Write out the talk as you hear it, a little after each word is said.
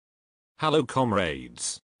Hello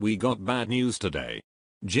comrades, we got bad news today.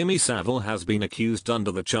 Jimmy Savile has been accused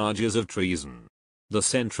under the charges of treason. The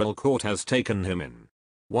Central Court has taken him in.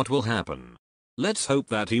 What will happen? Let's hope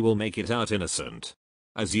that he will make it out innocent.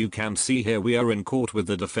 As you can see here, we are in court with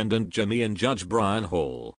the defendant Jimmy and Judge Brian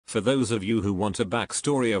Hall. For those of you who want a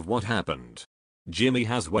backstory of what happened, Jimmy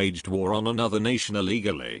has waged war on another nation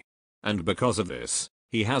illegally. And because of this,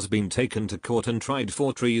 he has been taken to court and tried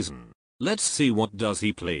for treason. Let's see what does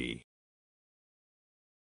he plea.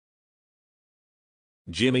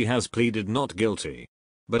 Jimmy has pleaded not guilty.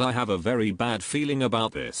 But I have a very bad feeling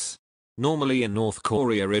about this. Normally in North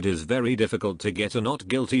Korea it is very difficult to get a not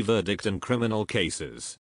guilty verdict in criminal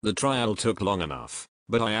cases. The trial took long enough,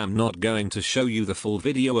 but I am not going to show you the full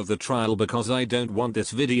video of the trial because I don't want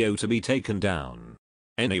this video to be taken down.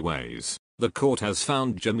 Anyways, the court has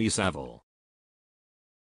found Jimmy Savile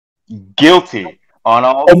guilty on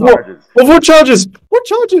all charges. Of what charges? What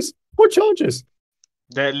charges? What charges?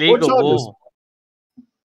 The illegal war.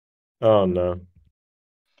 Oh no.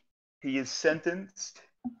 He is sentenced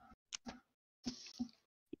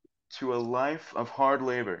to a life of hard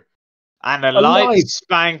labor. And a light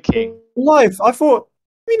spanking. Life? I thought,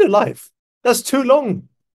 I mean a life. That's too long.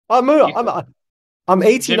 I'm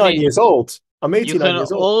 89 Jimmy, years old. I'm 89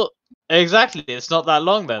 years old. Exactly, it's not that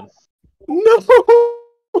long then. No.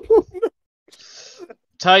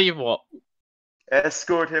 Tell you what.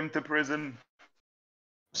 Escort him to prison.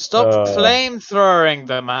 Stop flamethrowing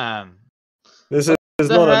the man. This is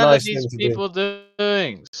not a nice thing to do. What the hell are these people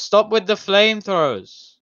doing? Stop with the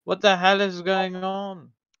flamethrowers. What the hell is going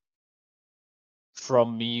on?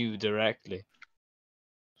 From you directly.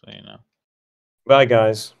 So you know. Bye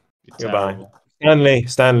guys. Goodbye.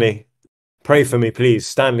 Stanley. Pray for me, please.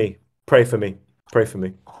 Stanley, pray for me. Pray for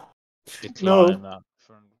me. No.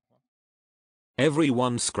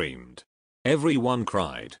 Everyone screamed. Everyone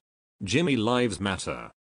cried. Jimmy lives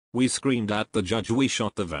matter. We screamed at the judge, we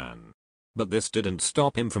shot the van. But this didn't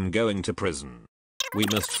stop him from going to prison. We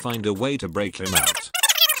must find a way to break him out.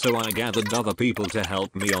 So I gathered other people to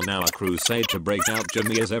help me on our crusade to break out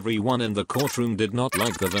Jimmy, as everyone in the courtroom did not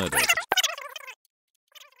like the verdict.